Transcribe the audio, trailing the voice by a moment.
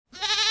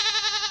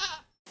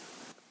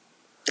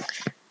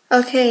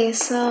Okay,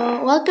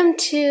 so welcome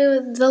to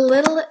the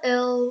Little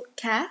Ill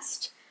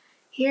cast.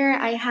 Here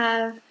I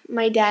have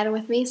my dad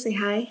with me. Say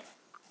hi.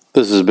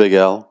 This is Big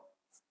L.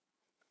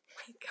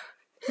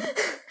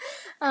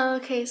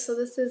 Okay, so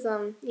this is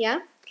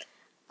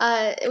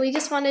we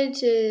just wanted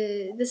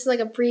to. This is like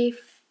a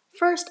brief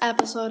first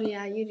episode.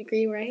 Yeah, you'd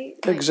agree, right?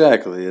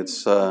 Exactly.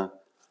 It's the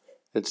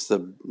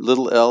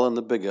little L and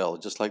the big L,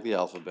 just like the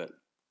alphabet.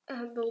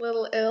 The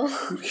Little Ill.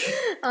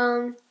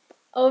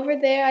 Over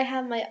there I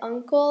have my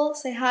uncle.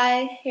 Say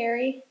hi,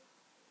 Harry.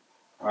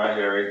 Hi,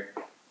 Harry.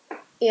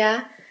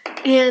 Yeah,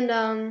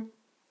 and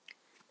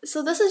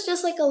so this is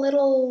just like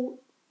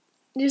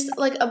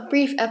a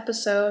brief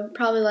episode,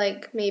 probably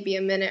like maybe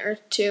a minute or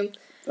two.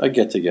 A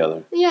get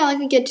together. Yeah,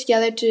 like a get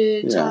together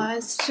to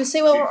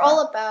say what Tea we're time.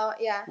 all about.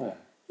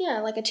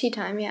 Yeah, like a tea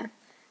time. Yeah.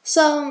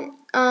 So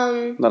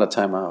Not a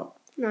timeout.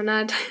 no,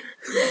 not a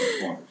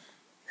time.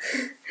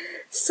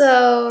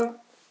 So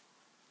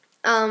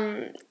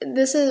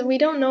this is we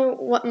don't know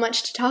what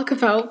much to talk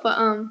about, but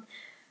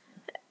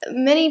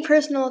many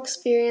personal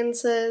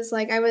experiences.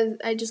 Like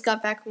I just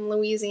got back from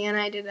Louisiana.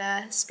 I did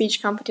a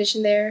speech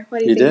competition there. What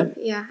do you think?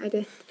 Did? Yeah, I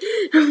did.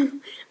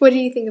 What do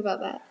you think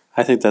about that?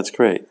 I think that's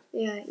great.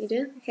 Yeah, you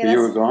did? Okay, You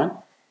were gone?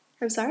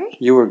 I'm sorry?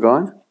 You were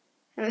gone?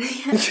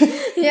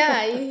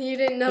 Yeah, you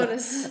didn't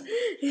notice.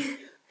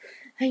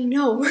 I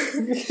know.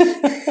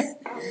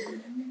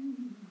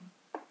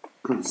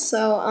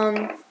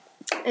 So,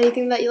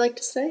 anything that you like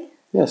to say?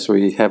 Yes,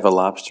 we have a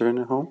lobster in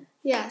the home.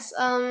 Yes.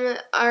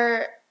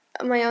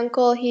 My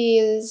uncle, he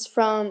is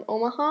from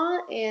Omaha,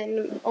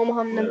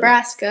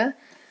 Nebraska.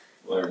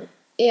 Larry.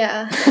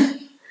 Yeah.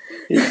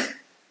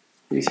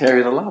 He's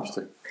Harry the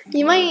lobster.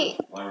 You might.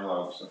 Larry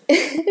Lobster.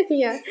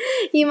 Yeah.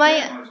 You might.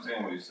 I can't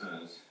understand what he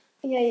says.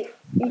 Yeah.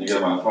 You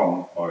get my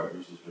phone. All right,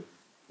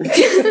 this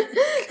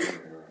is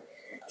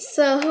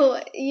So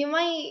you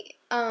might.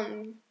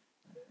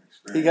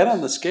 He got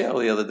on the scale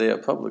the other day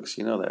at Publix.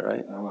 You know that,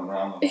 right? I went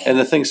around. And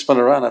the thing spun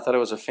around. I thought it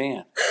was a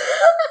fan.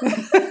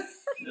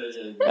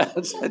 Yeah.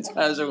 As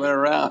it went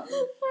around,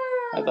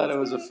 I thought it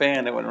was a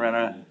fan that went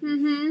around.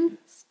 Mhm.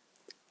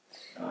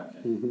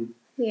 Okay.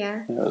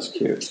 Yeah. That was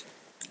cute.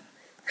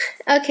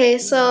 Okay,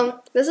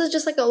 so this is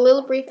just like a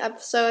little brief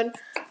episode.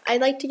 I'd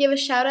like to give a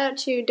shout out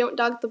to Don't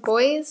Dog the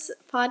Boys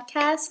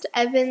podcast,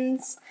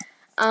 Evan's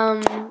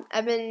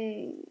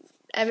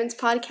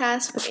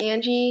podcast with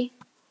Angie,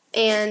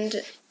 and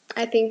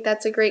I think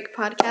that's a great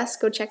podcast.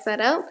 Go check that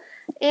out.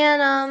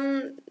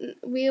 And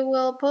we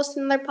will post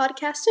another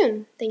podcast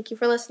soon. Thank you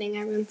for listening,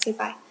 everyone. Say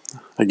bye.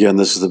 Again,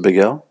 this is the Big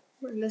L.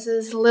 And this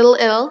is Little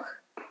Ill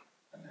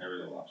And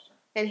Harry the Lobster.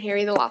 and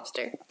Harry the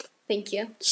Lobster. Thank you.